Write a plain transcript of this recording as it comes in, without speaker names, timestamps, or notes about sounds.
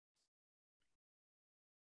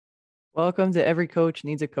Welcome to Every Coach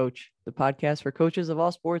Needs a Coach, the podcast for coaches of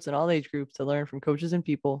all sports and all age groups to learn from coaches and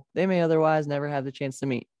people they may otherwise never have the chance to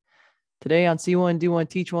meet. Today on C1, Do1,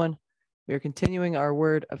 Teach One, we are continuing our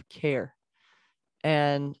word of care.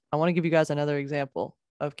 And I want to give you guys another example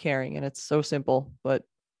of caring. And it's so simple, but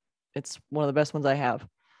it's one of the best ones I have.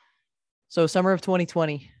 So summer of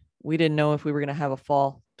 2020, we didn't know if we were going to have a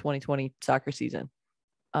fall 2020 soccer season.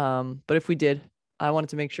 But if we did, I wanted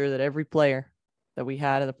to make sure that every player that we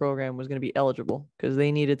had in the program was going to be eligible because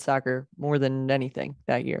they needed soccer more than anything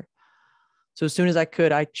that year. So as soon as I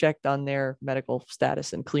could, I checked on their medical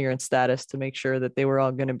status and clearance status to make sure that they were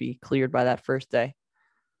all going to be cleared by that first day.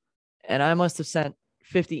 And I must have sent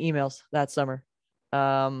 50 emails that summer.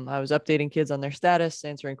 I was updating kids on their status,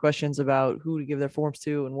 answering questions about who to give their forms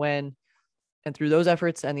to and when. And through those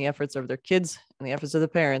efforts and the efforts of their kids and the efforts of the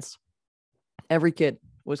parents, every kid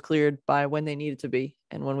was cleared by when they needed to be.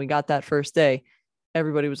 And when we got that first day,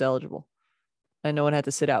 everybody was eligible and no one had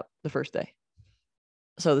to sit out the first day.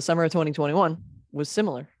 So the summer of 2021 was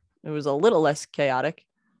similar. It was a little less chaotic,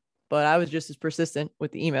 but I was just as persistent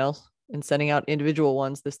with the emails and sending out individual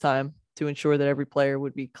ones this time to ensure that every player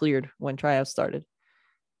would be cleared when tryouts started.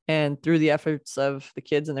 And through the efforts of the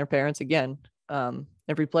kids and their parents, again,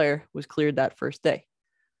 every player was cleared that first day.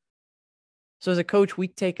 So as a coach, we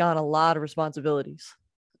take on a lot of responsibilities.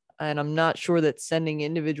 And I'm not sure that sending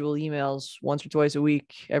individual emails once or twice a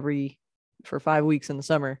week for 5 weeks in the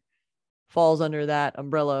summer falls under that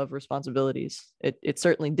umbrella of responsibilities. It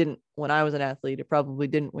certainly didn't when I was an athlete. It probably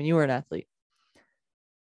didn't when you were an athlete.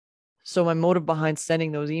 So my motive behind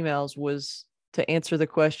sending those emails was to answer the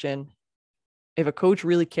question, if a coach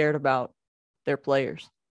really cared about their players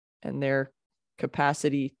and their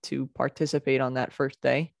capacity to participate on that first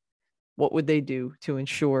day, what would they do to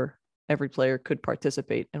ensure every player could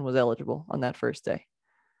participate and was eligible on that first day?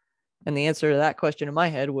 And the answer to that question in my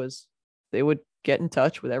head was they would get in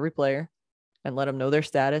touch with every player and let them know their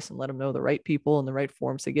status and let them know the right people and the right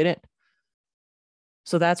forms to get in.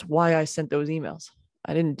 So that's why I sent those emails.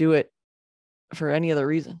 I didn't do it for any other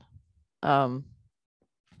reason. And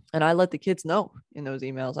I let the kids know in those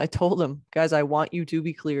emails. I told them, guys, I want you to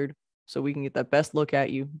be cleared so we can get the best look at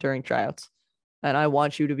you during tryouts. And I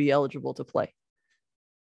want you to be eligible to play.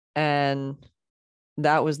 And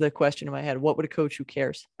that was the question in my head. What would a coach who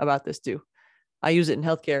cares about this do? I use it in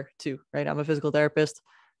healthcare too, right? I'm a physical therapist.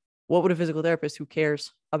 What would a physical therapist who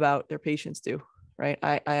cares about their patients do, right?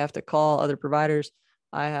 I have to call other providers.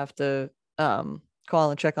 I have to call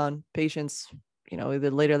and check on patients,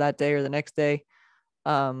 either later that day or the next day.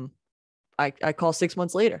 I call 6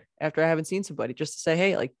 months later after I haven't seen somebody just to say,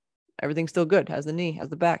 hey, like everything's still good. How's the knee? How's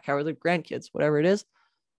the back? How are the grandkids? Whatever it is.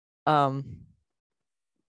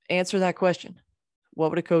 Answer that question. What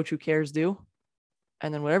would a coach who cares do?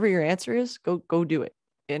 And then whatever your answer is, go do it.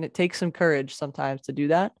 And it takes some courage sometimes to do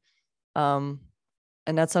that. And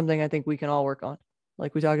that's something I think we can all work on.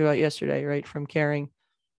 Like we talked about yesterday, right? From caring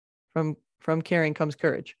comes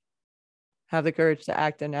courage. Have the courage to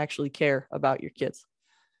act and actually care about your kids.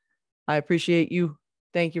 I appreciate you.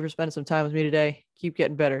 Thank you for spending some time with me today. Keep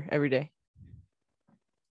getting better every day.